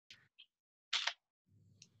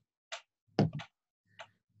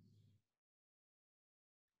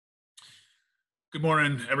Good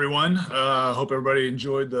morning, everyone. Hope everybody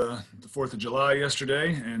enjoyed the 4th of July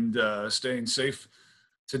yesterday and staying safe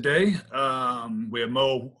today. We have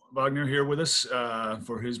Moe Wagner here with us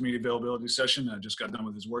for his media availability session. I just got done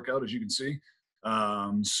with his workout, as you can see.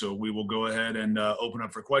 So we will go ahead and open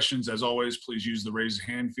up for questions. As always, please use the raise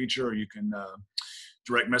hand feature, or you can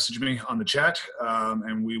direct message me on the chat,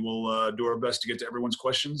 and we will do our best to get to everyone's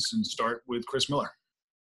questions and start with Chris Miller.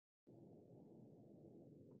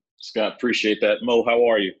 Scott, appreciate that. Mo, how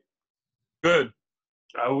are you? Good.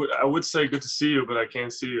 I would say good to see you, but I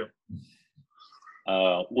can't see you.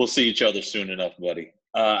 We'll see each other soon enough, buddy.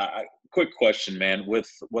 Quick question, man. With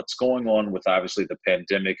what's going on with obviously the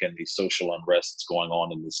pandemic and the social unrest that's going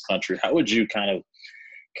on in this country, how would you kind of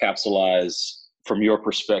capsulize, from your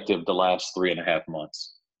perspective, the last 3.5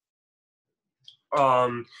 months?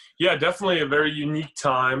 Yeah, definitely a very unique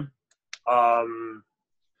time.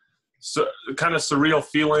 So kind of surreal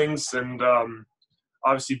feelings and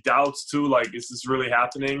obviously doubts too, like, is this really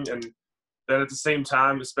happening? And then at the same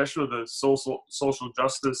time, especially with the social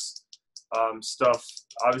justice stuff,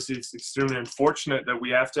 obviously it's extremely unfortunate that we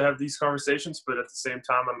have to have these conversations, but at the same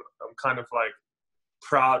time, I'm kind of like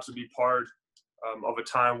proud to be part of a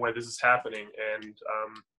time where this is happening. And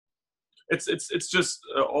it's just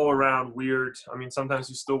all around weird. I mean, sometimes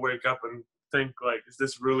you still wake up and think, like, is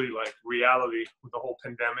this really like reality with the whole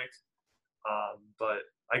pandemic? But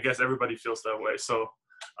I guess everybody feels that way. So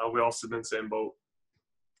we all sit in the same boat.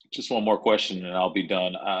 Just one more question and I'll be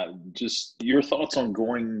done. Just your thoughts on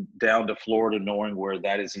going down to Florida, knowing where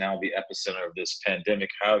that is now the epicenter of this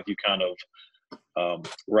pandemic. How have you kind of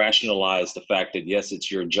rationalized the fact that, yes,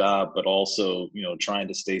 it's your job, but also, trying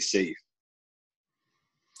to stay safe?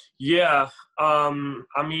 Yeah.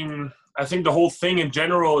 I mean, I think the whole thing in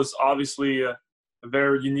general is obviously a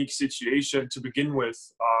very unique situation to begin with,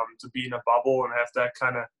 to be in a bubble and have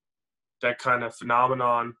that kind of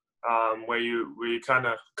phenomenon where you kind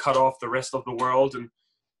of cut off the rest of the world and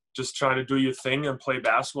just try to do your thing and play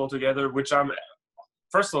basketball together, which I'm,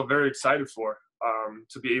 first of all, very excited for,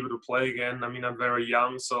 to be able to play again. I mean, I'm very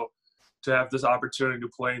young, so to have this opportunity to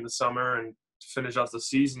play in the summer and to finish out the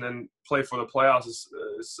season and play for the playoffs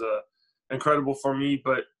is incredible for me.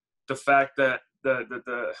 But the fact that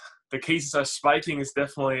the cases are spiking is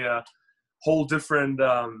definitely a whole different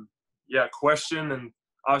question, and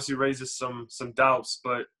obviously raises some doubts.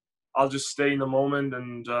 But I'll just stay in the moment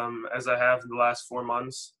and as I have in the last 4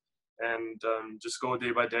 months, and just go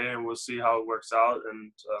day by day, and we'll see how it works out.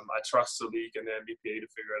 And I trust the league and the NBPA to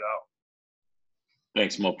figure it out.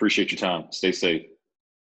 Thanks, Mo. Appreciate your time. Stay safe.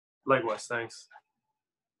 Likewise. Thanks.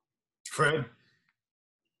 Fred.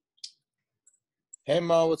 Hey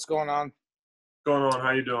Mo, what's going on? Going on?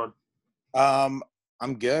 How you doing?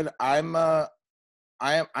 I'm good. I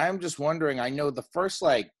am just wondering, I know the first,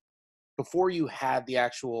 before you had the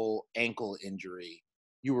actual ankle injury,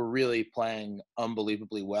 you were really playing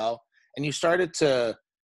unbelievably well. And you started to,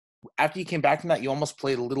 after you came back from that, you almost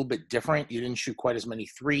played a little bit different. You didn't shoot quite as many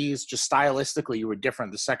threes. Just stylistically, you were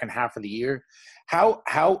different the second half of the year.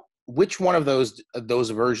 Which one of those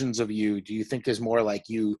versions of you do you think is more like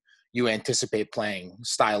you anticipate playing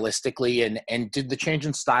stylistically? And did the change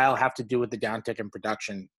in style have to do with the downtick in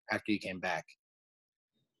production after you came back?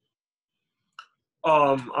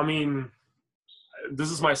 I mean,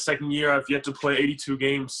 this is my second year. I've yet to play 82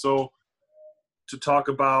 games. So to talk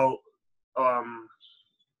about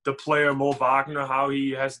the player Moe Wagner, how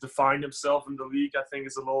he has defined himself in the league, I think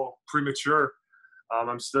is a little premature.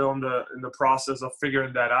 I'm still in the process of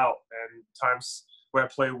figuring that out. And times where I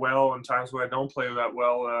play well and times where I don't play that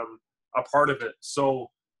well are part of it. So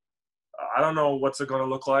I don't know what's it going to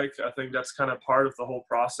look like. I think that's kind of part of the whole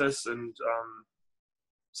process. And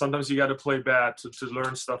sometimes you got to play bad to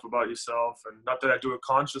learn stuff about yourself. And not that I do it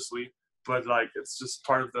consciously, but like it's just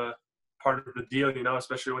part of the deal,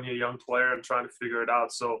 especially when you're a young player and trying to figure it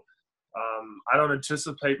out. So I don't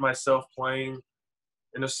anticipate myself playing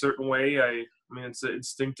in a certain way. I mean, it's an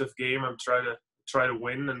instinctive game. I'm trying to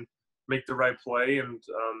win and make the right play. And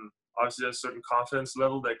obviously there's a certain confidence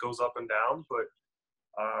level that goes up and down, but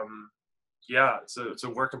yeah, it's a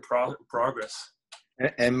work in progress.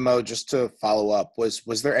 And Mo, just to follow up,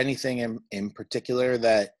 was there anything in particular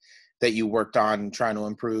that you worked on trying to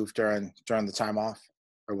improve during the time off,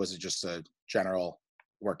 or was it just a general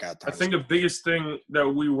workout time? I think the biggest thing that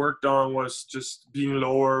we worked on was just being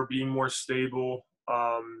lower, being more stable,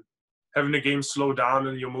 having the game slow down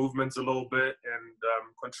in your movements a little bit, and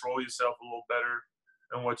control yourself a little better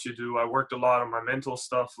in what you do. I worked a lot on my mental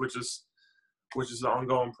stuff, which is an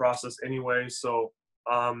ongoing process anyway. So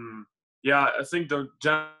yeah, I think the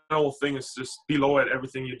general thing is just be low at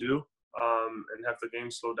everything you do, and have the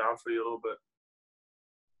game slow down for you a little bit.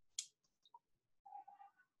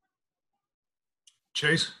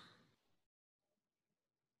 Chase?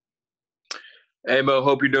 Hey, Mo,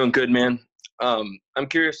 hope you're doing good, man. I'm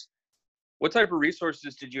curious, what type of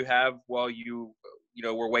resources did you have while you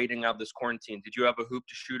were waiting out this quarantine? Did you have a hoop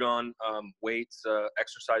to shoot on, weights,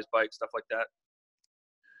 exercise bike, stuff like that?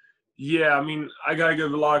 Yeah, I mean, I gotta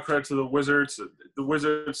give a lot of credit to the Wizards. The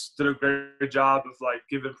Wizards did a great job of like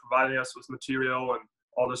providing us with material and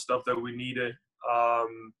all the stuff that we needed.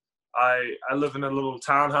 I live in a little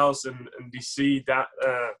townhouse in DC,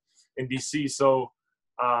 so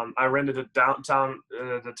I rented a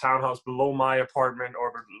the townhouse below my apartment,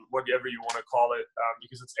 or whatever you want to call it,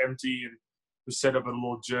 because it's empty, and we set up a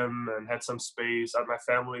little gym and had some space. I had my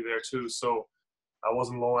family there too, so I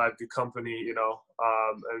wasn't alone. I had good company, and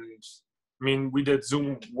I mean, we did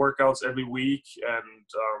Zoom workouts every week, and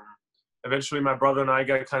eventually my brother and I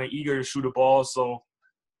got kind of eager to shoot a ball, so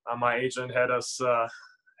my agent had us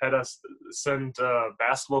send a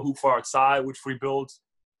basketball hoop for outside, which we built.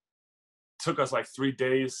 Took us like 3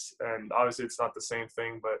 days, and obviously it's not the same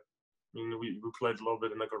thing, but I mean, we played a little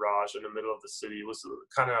bit in the garage in the middle of the city. It was a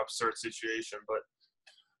kind of absurd situation, but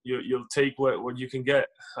you'll take what you can get,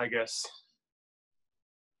 I guess.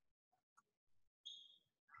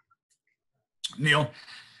 Neil?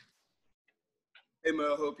 Hey,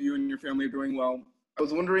 Mo, hope you and your family are doing well. I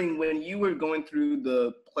was wondering, when you were going through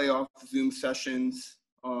the playoff Zoom sessions,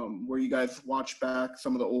 where you guys watched back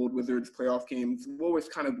some of the old Wizards playoff games, what was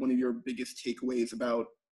kind of one of your biggest takeaways about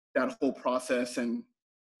that whole process and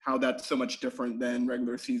how that's so much different than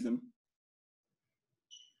regular season?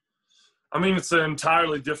 I mean, it's an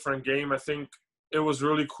entirely different game. I think it was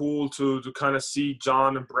really cool to kind of see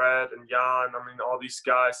John and Brad and Jan, I mean, all these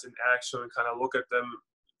guys in action, and kind of look at them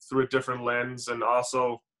through a different lens. And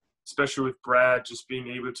also, especially with Brad, just being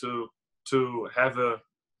able to have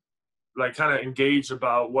kind of engage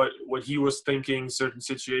about what he was thinking, certain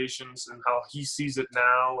situations, and how he sees it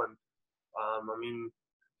now. And I mean,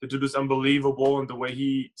 the dude is unbelievable, and the way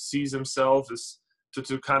he sees himself is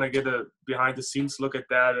to kind of get a behind the scenes look at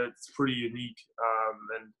that. It's pretty unique.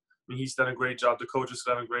 And I mean, he's done a great job. The coach has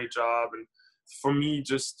done a great job. And for me,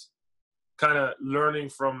 just kind of learning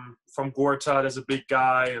from Gortat as a big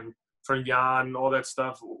guy, and from Jan, all that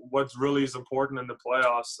stuff, what really is important in the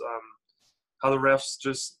playoffs, how the refs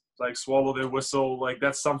just like swallow their whistle. Like,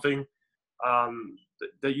 that's something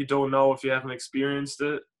that you don't know if you haven't experienced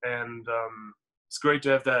it. And it's great to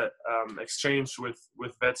have that exchange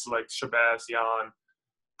with vets like Shabazz, Jan,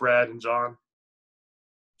 Brad, and John.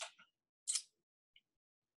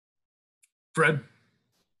 Fred?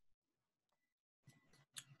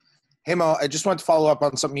 Hey, Mo, I just want to follow up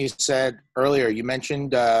on something you said earlier. You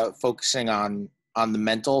mentioned focusing on the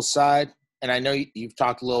mental side, and I know you've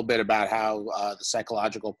talked a little bit about how the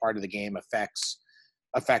psychological part of the game affects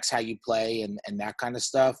how you play and that kind of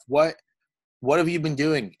stuff. What have you been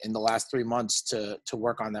doing in the last 3 months to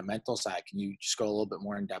work on that mental side? Can you just go a little bit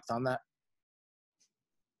more in depth on that?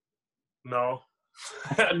 No,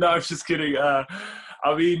 no, I'm just kidding. I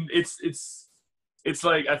mean, it's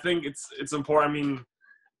like, I think it's important. I mean,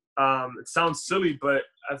 it sounds silly, but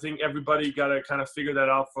I think everybody got to kind of figure that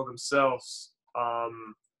out for themselves.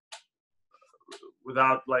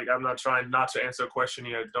 Without, like, I'm not trying not to answer a question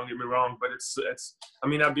here, don't get me wrong, but it's I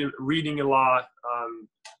mean, I've been reading a lot,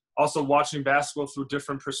 also watching basketball through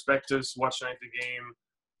different perspectives, watching the game,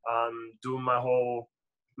 doing my whole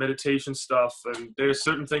meditation stuff, and there's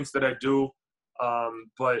certain things that I do,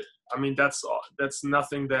 but I mean, that's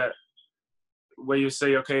nothing that where you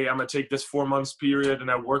say, okay, I'm gonna take this 4 months period and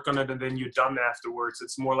I work on it and then you're done afterwards.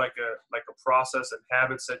 It's more like a process and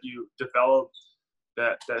habits that you develop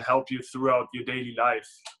that help you throughout your daily life,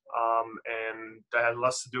 and that has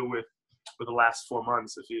less to do with the last 4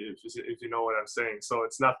 months, if you know what I'm saying. So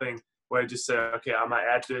it's nothing where I just say, okay, I'm gonna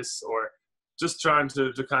add this, or just trying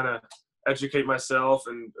to kind of educate myself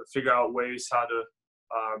and figure out ways how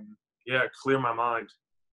to clear my mind.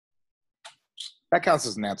 That counts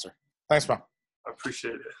as an answer. Thanks, Mo. I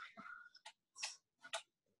appreciate it.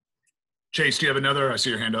 Chase, do you have another? I see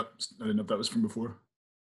your hand up. I didn't know if that was from before.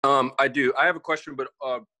 I do. I have a question, but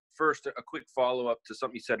first, a quick follow-up to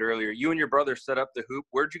something you said earlier. You and your brother set up the hoop.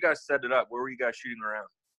 Where'd you guys set it up? Where were you guys shooting around?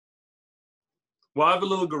 Well, I have a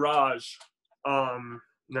little garage, an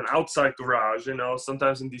outside garage. You know,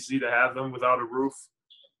 sometimes in DC they have them without a roof,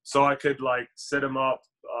 so I could like set them up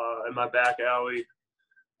in my back alley,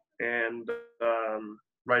 and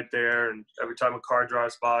right there. And every time a car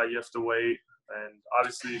drives by, you have to wait. And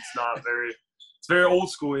obviously, it's very old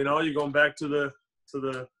school. You know, you're going back to the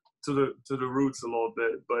roots a little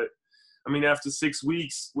bit. But I mean, after 6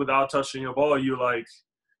 weeks without touching a ball, you're like,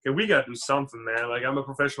 okay, we got to do something, man. Like, I'm a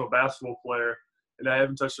professional basketball player, and I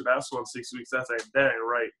haven't touched a basketball in 6 weeks. That ain't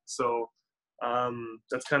right. So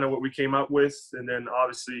that's kind of what we came up with. And then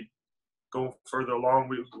obviously going further along,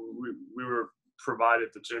 we were provided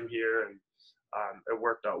the gym here, and it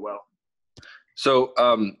worked out well. So,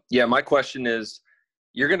 my question is,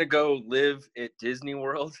 you're going to go live at Disney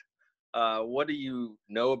World. What do you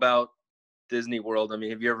know about Disney World? I mean,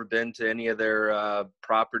 have you ever been to any of their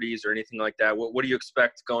properties or anything like that? What do you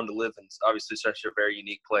expect going to live in? It's obviously such a very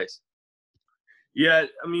unique place. Yeah,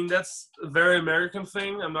 I mean, that's a very American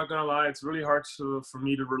thing. I'm not going to lie. It's really hard for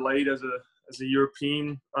me to relate as a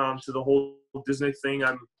European to the whole Disney thing.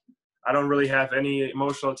 I don't really have any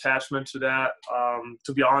emotional attachment to that.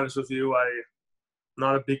 To be honest with you, I'm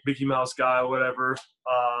not a big Mickey Mouse guy or whatever.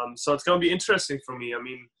 So it's going to be interesting for me. I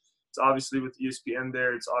mean, it's obviously with ESPN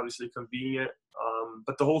there, it's obviously convenient.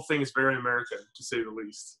 But the whole thing is very American, to say the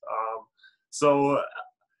least.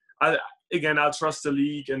 I'll trust the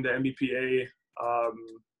league and the NBPA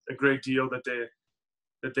a great deal that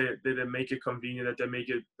they make it convenient, that they make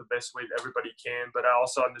it the best way that everybody can. But I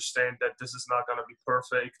also understand that this is not going to be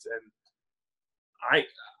perfect, and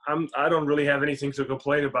I don't really have anything to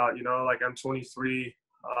complain about. You know, like I'm 23.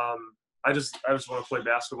 I just want to play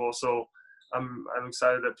basketball. So I'm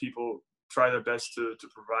excited that people try their best to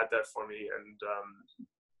provide that for me. And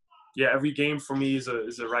every game for me is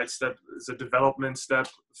a right step. It's a development step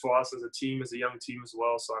for us as a team, as a young team as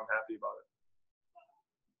well. So I'm happy about it.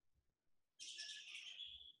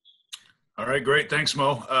 All right, great. Thanks,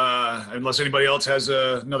 Mo. Unless anybody else has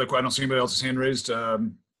another question, I don't see anybody else's hand raised.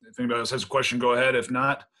 If anybody else has a question, go ahead. If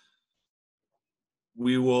not,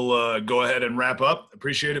 we will go ahead and wrap up.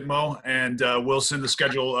 Appreciate it, Mo. And we'll send the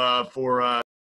schedule for